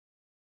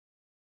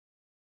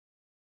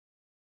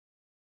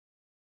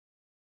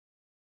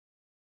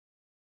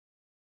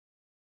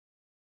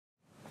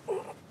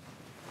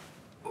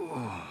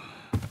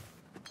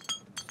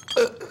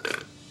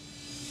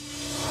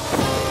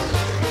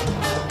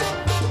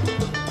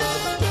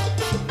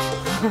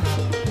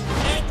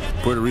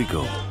Puerto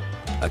Rico.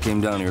 I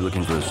came down here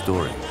looking for a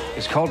story.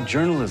 It's called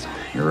journalism.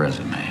 Your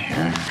resume,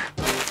 huh?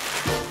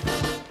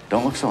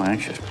 Don't look so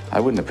anxious. I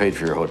wouldn't have paid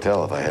for your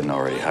hotel if I hadn't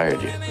already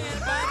hired you.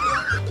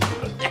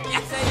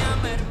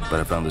 But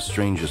I found the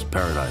strangest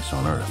paradise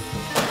on Earth.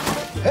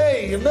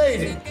 Hey, you made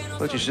it.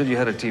 Thought you said you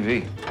had a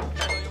TV.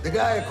 The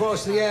guy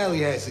across the alley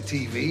has a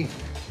TV.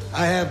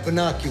 I have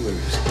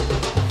binoculars.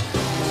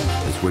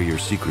 It's where your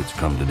secrets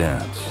come to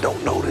dance.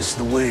 Don't notice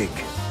the wig.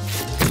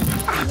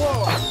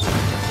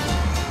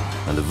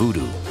 And the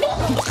voodoo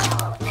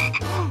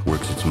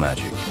works its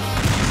magic.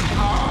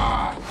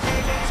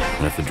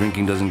 And if the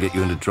drinking doesn't get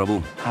you into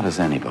trouble... How does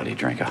anybody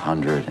drink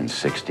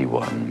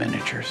 161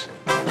 miniatures?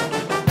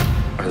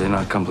 Are they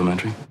not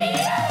complimentary?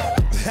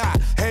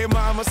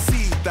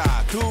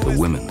 The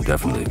women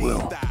definitely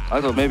will. I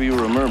thought maybe you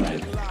were a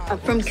mermaid. I'm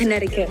from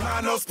Connecticut.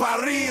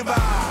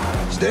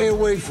 Stay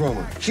away from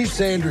her. She's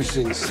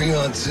Sanderson's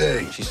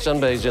fiancée. She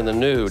sunbathes in the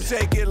nude.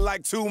 Shake it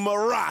like two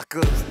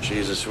maracas.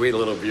 She's a sweet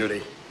little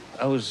beauty.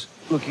 I was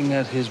looking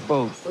at his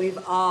boat. We've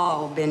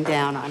all been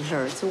down on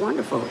her. It's a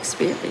wonderful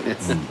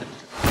experience.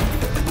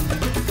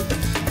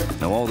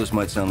 Now, all this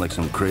might sound like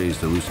some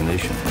crazed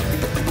hallucination,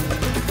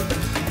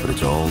 but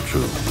it's all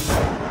true.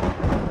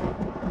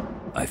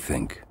 I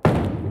think.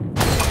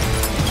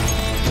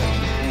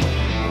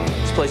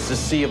 This place is a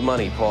sea of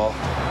money, Paul.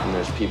 And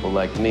there's people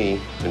like me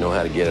who know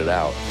how to get it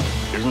out.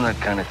 Isn't that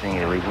kind of thing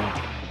illegal?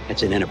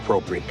 It's an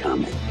inappropriate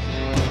comment.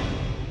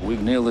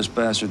 We've nailed this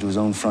bastard to his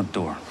own front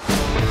door.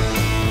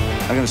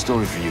 I got a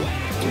story for you.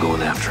 I'm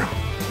going after him.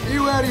 Are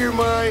you out of your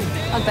mind?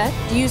 I'll bet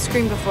you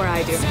scream before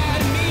I do.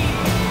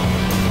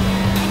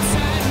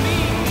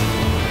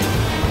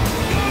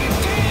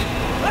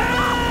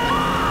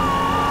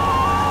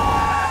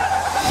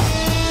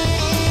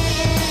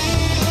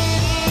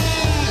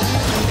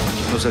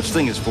 No such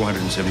thing as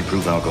 470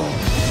 proof alcohol.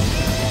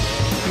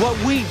 What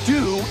we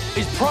do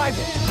is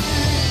private.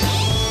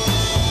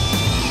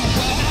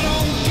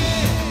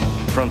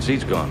 Front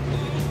seat's gone.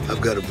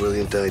 I've got a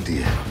brilliant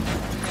idea.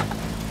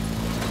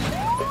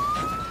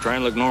 Try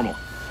and look normal.